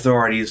paid the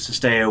authorities to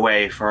stay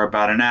away for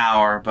about an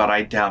hour, but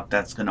I doubt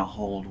that's going to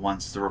hold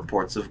once the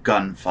reports of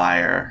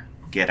gunfire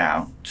get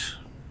out.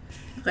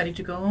 Ready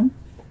to go home?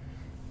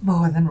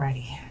 More than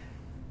ready.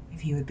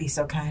 If you would be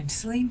so kind,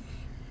 Celine.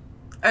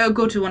 I'll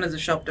go to one of the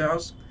shop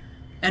doors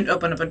and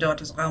open up a door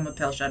to the realm of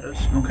pale shadows.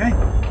 Okay.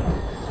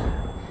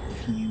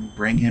 You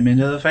bring him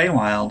into the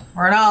Feywild.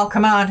 Renal,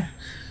 come on.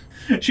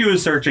 She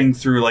was searching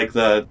through,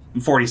 the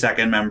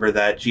 42nd member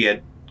that she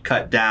had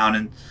cut down,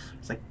 and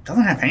it's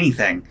doesn't have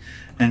anything.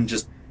 And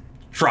just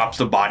drops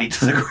the body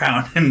to the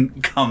ground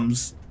and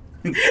comes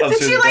Did through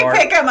she, the door.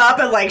 pick him up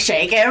and,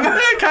 shake him? Yeah,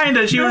 kind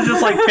of. She was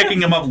just,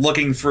 picking him up,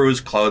 looking through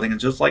his clothing, and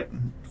just,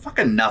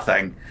 fucking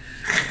nothing.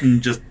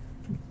 And just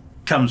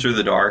comes through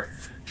the door.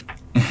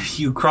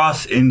 You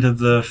cross into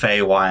the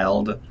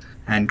Feywild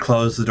and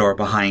close the door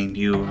behind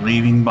you,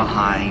 leaving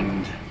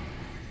behind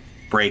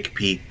Break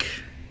Peak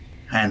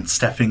and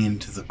stepping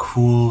into the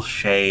cool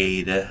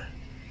shade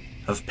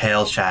of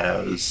pale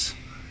shadows.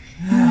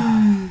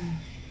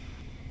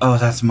 Oh,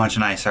 that's much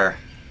nicer.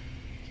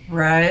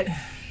 Right.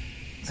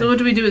 So what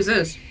do we do with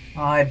this?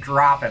 Well, I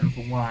drop him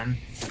for one.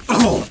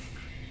 Oh!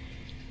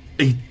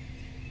 He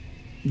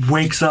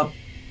wakes up,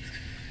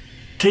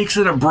 takes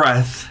in a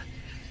breath,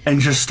 and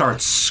just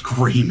starts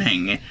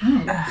screaming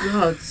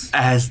God.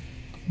 as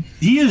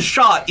he is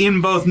shot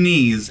in both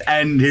knees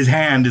and his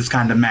hand is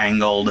kind of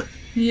mangled.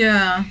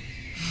 Yeah.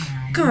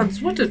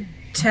 Gods, what a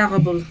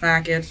terrible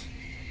racket.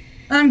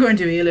 I'm going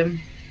to heal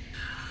him.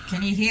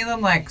 Can you heal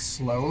him,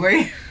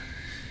 slowly?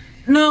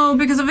 No,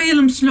 because if I heal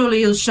him slowly,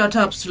 he'll shut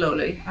up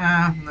slowly.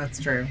 That's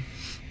true.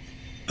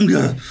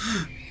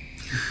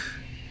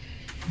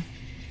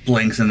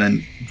 Blinks and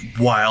then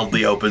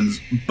wildly opens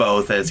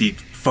both as he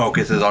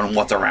focuses on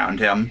what's around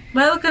him.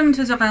 Welcome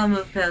to the realm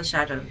of pale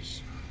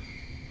shadows.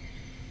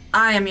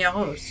 I am your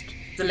host,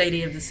 the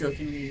Lady of the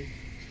Silken Weave.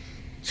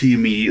 He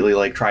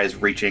immediately tries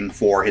reaching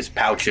for his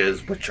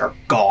pouches, which are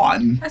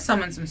gone. I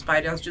summoned some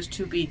spiders just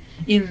to be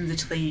in the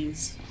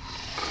trees.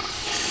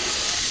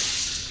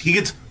 He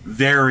gets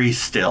very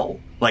still,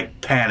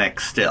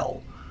 panic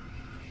still.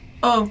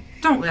 Oh,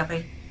 don't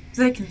worry.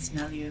 They can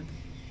smell you.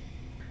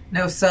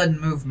 No sudden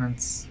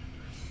movements.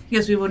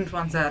 Yes, we wouldn't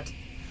want that.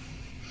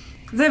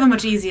 They have a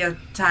much easier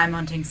time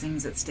hunting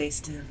things that stay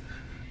still.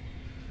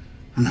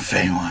 I'm the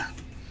Feywild.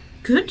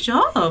 Good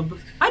job.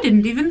 I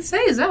didn't even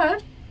say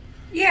that.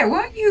 Yeah,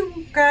 weren't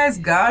you guys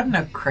guarding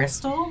a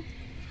crystal?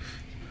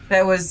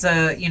 That was,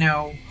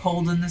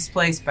 holding this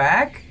place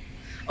back?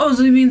 Oh,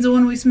 so you mean the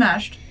one we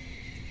smashed?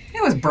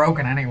 It was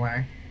broken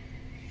anyway.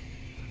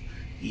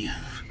 You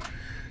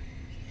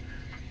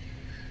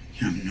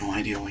have no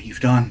idea what you've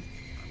done.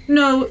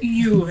 No,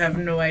 you have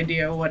no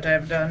idea what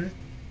I've done.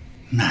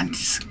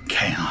 Madness and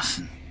chaos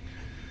and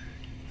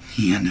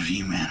The end of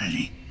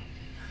humanity.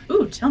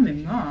 Ooh, tell me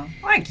more.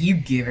 Like you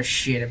give a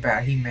shit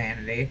about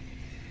humanity.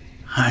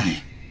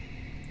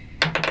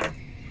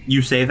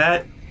 You say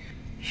that,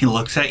 he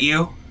looks at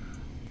you,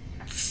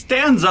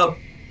 stands up,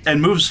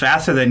 and moves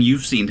faster than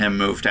you've seen him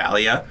move,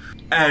 Talia.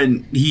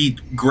 And he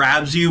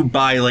grabs you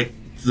by, like,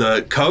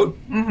 the coat,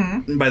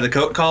 by the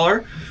coat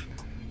collar,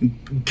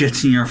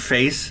 gets in your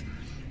face.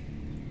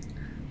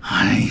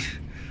 I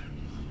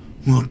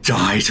will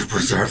die to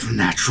preserve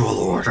natural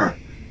order.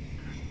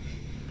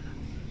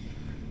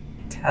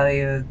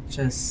 Talia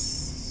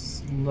just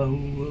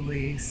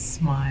slowly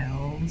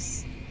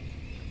smiles.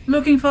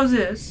 Looking for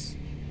this?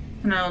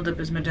 And I'll dip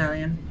his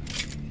medallion.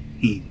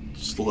 He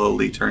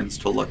slowly turns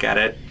to look at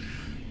it,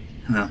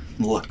 and then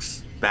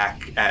looks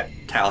back at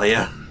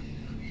Talia.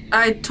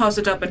 I toss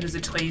it up into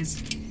the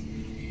trees.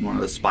 One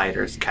of the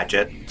spiders catch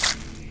it.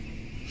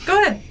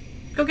 Go ahead.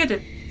 Go get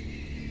it.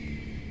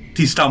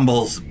 He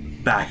stumbles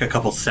back a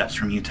couple steps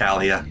from you,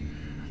 Talia.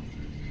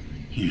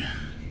 Did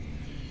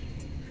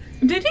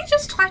he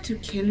just try to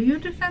kill you,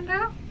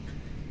 Defender?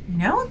 You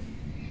know,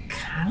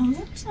 kind of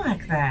looks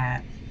like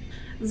that.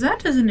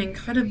 That is an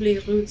incredibly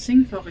rude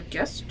thing for a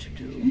guest to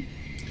do.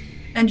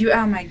 And you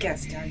are my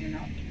guest, are you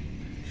not?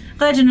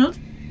 Reginald?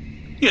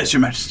 Yes,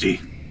 Your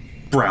Majesty.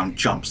 Brown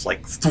jumps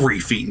like 3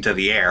 feet into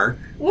the air.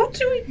 What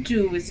do we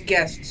do with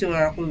guests who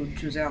are rude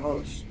to their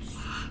hosts?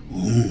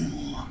 Ooh.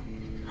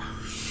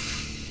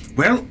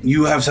 Well,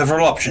 you have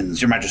several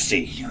options, Your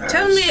Majesty.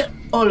 Tell me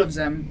all of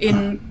them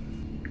in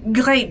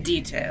great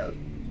detail.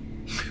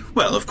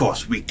 Well, of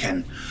course, we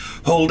can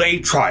hold a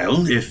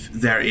trial if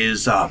there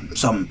is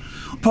some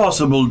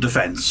possible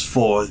defense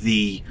for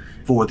the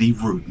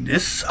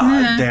rudeness.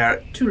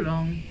 Too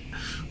long.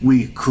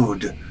 We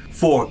could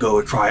forego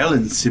a trial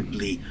and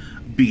simply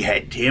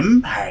behead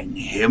him, hang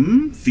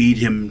him, feed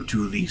him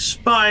to the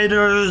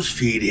spiders,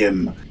 feed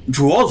him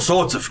to all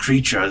sorts of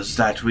creatures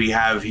that we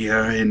have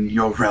here in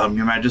your realm,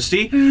 Your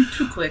Majesty.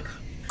 Too quick.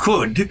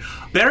 Could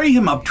bury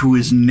him up to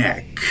his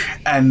neck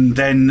and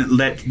then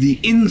let the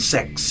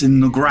insects in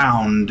the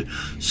ground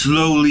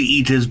slowly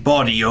eat his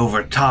body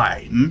over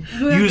time,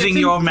 using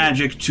your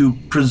magic to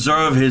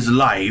preserve his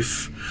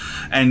life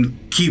and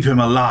keep him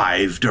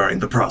alive during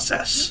the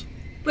process.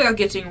 We are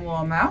getting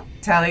warmer.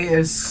 Talia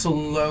is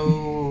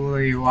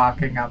slowly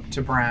walking up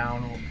to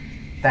Brown,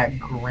 that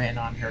grin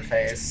on her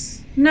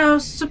face. Now,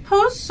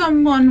 suppose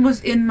someone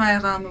was in my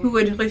realm who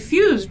had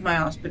refused my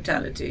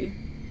hospitality.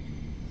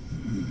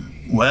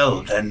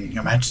 Well, then,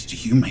 Your Majesty,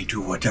 you may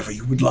do whatever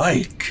you would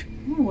like.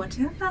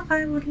 Whatever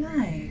I would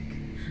like.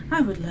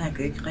 I would like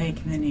a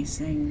great many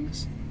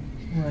things.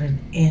 What an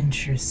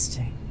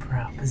interesting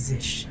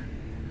proposition.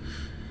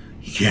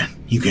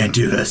 You can't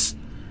do this.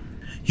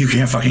 You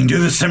can't fucking do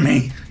this to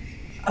me.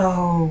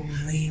 Oh,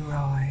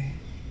 Leroy.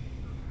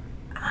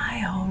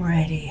 I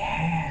already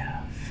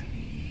have.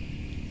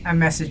 I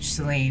messaged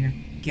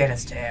Celine, get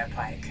us to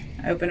Airpike.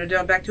 I open a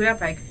door back to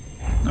Airpike.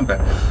 Okay.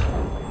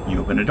 You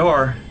open a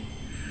door.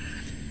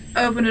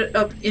 I open it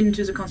up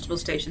into the constable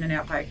station in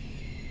Airpike.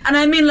 And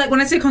I mean, like,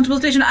 when I say constable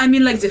station, I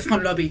mean, like, the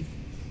front lobby.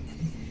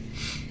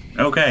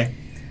 Okay.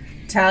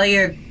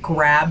 Talia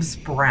grabs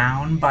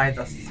Brown by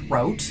the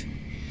throat,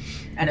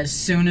 and as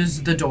soon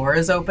as the door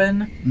is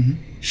open,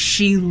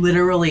 she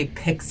literally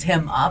picks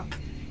him up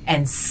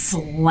and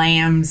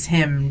slams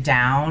him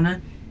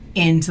down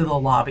into the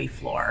lobby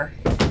floor.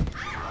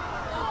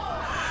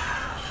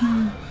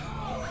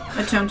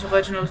 I turn to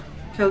Reginald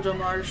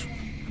Keldromage.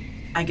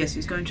 I guess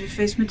he's going to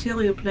face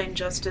material plane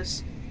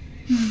justice.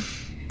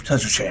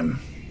 Such a shame.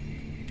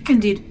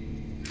 Indeed.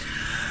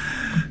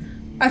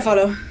 I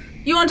follow.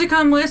 You want to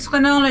come with,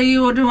 Renal, or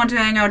you do want to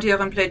hang out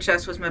here and play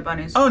chess with my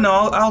bunnies? Oh, no,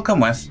 I'll come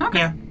with.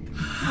 Okay.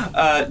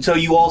 Yeah. So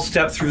you all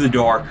step through the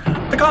door.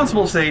 The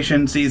constable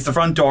station sees the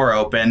front door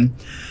open,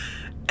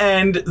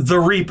 and the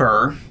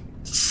Reaper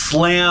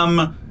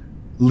slam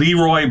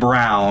Leroy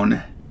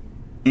Brown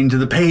into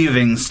the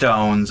paving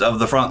stones of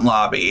the front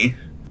lobby.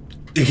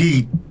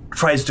 He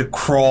tries to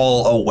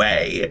crawl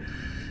away,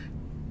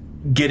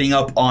 getting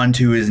up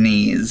onto his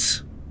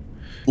knees,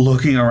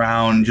 looking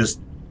around,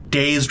 just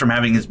dazed from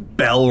having his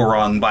bell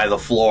rung by the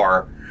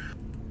floor.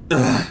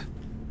 Ugh.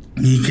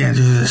 You can't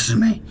do this to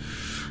me.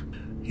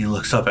 He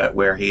looks up at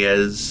where he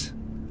is.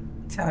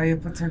 Talia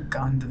puts her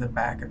gun to the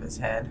back of his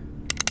head,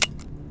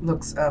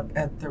 looks up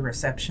at the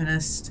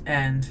receptionist,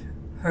 and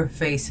her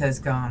face has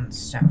gone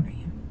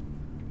stony.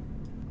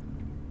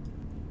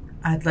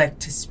 I'd like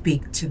to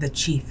speak to the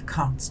chief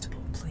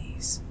constable,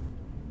 please.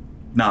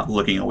 Not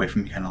looking away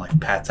from you, kind of like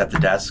pats at the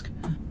desk,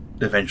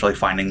 eventually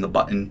finding the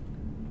button.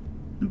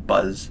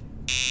 Buzz.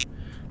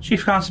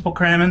 Chief Constable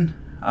Crammon,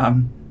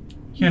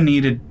 you're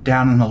needed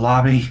down in the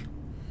lobby.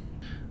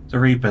 The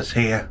Reaper's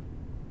here.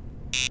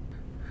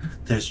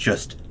 There's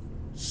just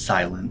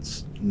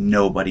silence,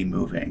 nobody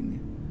moving,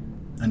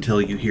 until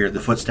you hear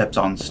the footsteps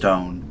on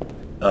stone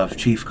of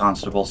Chief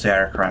Constable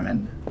Sarah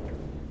Kremen.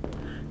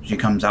 She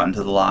comes out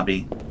into the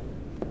lobby,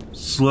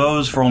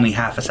 slows for only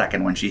half a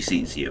second when she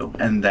sees you,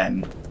 and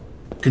then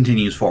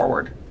continues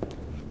forward.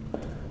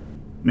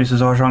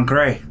 Mrs. Argent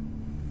Grey.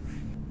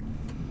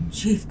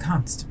 Chief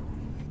Constable,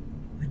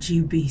 would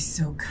you be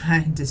so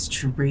kind as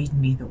to read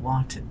me the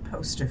wanted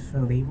poster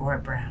for Leroy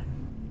Brown?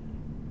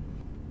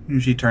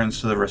 And she turns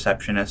to the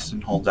receptionist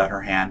and holds out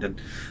her hand, and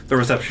the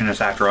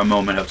receptionist, after a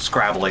moment of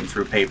scrabbling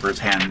through papers,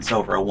 hands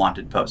over a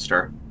wanted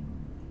poster.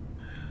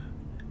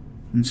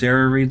 And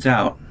Sarah reads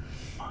out,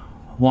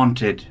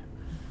 "Wanted,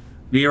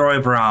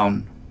 Leroy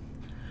Brown,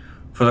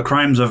 for the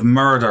crimes of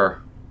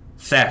murder,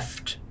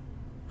 theft,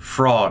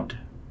 fraud,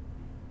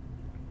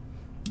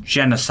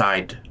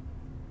 genocide,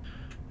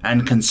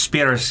 and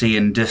conspiracy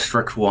in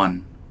District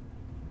 1.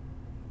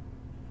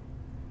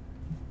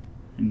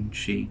 And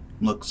she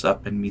looks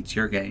up and meets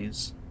your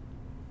gaze.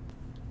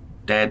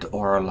 Dead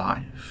or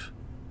alive.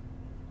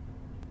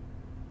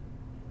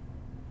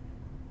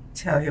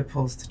 Talia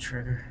pulls the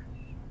trigger.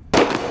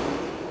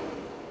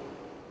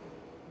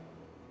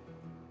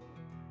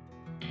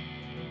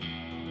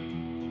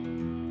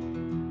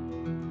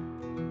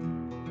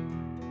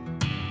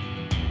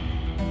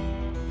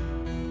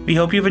 We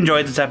hope you've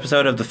enjoyed this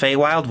episode of the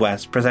Feywild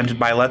West presented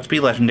by Let's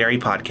Be Legendary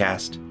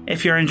podcast.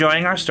 If you're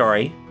enjoying our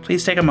story,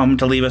 please take a moment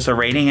to leave us a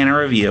rating and a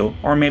review,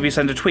 or maybe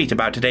send a tweet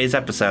about today's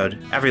episode.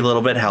 Every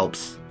little bit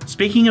helps.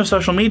 Speaking of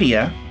social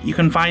media, you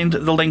can find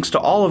the links to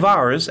all of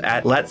ours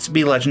at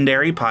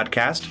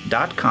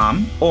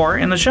letsbelegendarypodcast.com or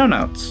in the show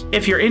notes.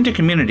 If you're into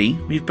community,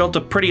 we've built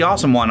a pretty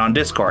awesome one on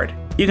Discord.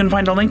 You can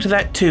find a link to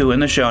that too in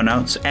the show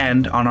notes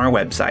and on our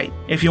website.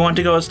 If you want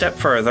to go a step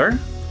further,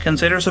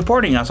 consider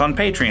supporting us on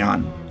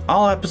Patreon.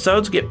 All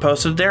episodes get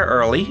posted there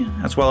early,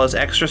 as well as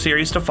extra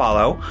series to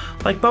follow,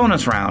 like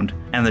Bonus Round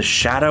and The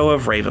Shadow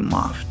of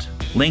Ravenloft.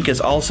 Link is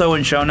also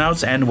in show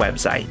notes and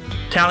website.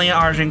 Talia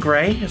Argent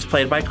Grey is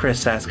played by Chris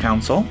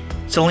Sass-Council.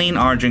 Celine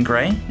Argent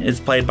Grey is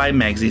played by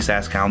Megsy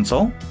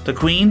Sass-Council. The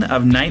Queen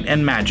of Night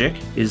and Magic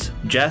is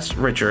Jess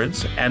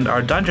Richards, and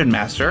our Dungeon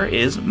Master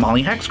is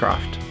Molly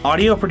Hexcroft.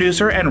 Audio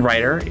producer and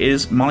writer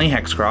is Molly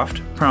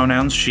Hexcroft,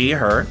 pronouns she,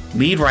 her.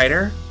 Lead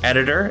writer,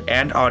 editor,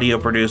 and audio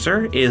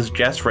producer is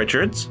Jess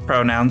Richards,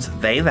 pronouns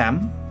they,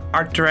 them.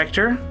 Art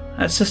director,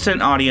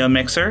 assistant audio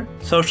mixer,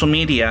 social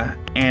media,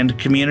 and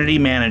community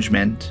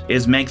management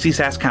is Megsy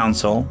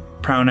Sass-Council,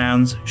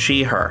 pronouns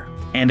she, her.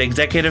 And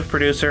executive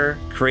producer,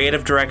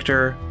 creative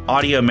director,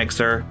 audio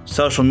mixer,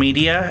 social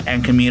media,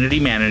 and community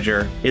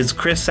manager is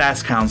Chris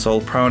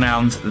Sass-Council,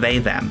 pronouns they,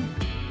 them.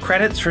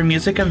 Credits for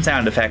music and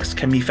sound effects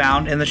can be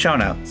found in the show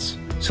notes.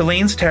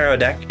 Celine's tarot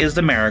deck is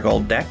the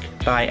Marigold deck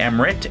by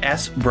Emrit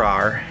S.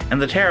 Brar,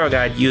 and the tarot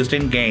guide used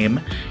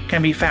in-game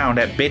can be found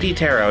at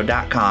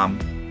biddytarot.com.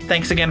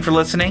 Thanks again for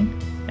listening,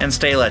 and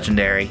stay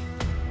legendary.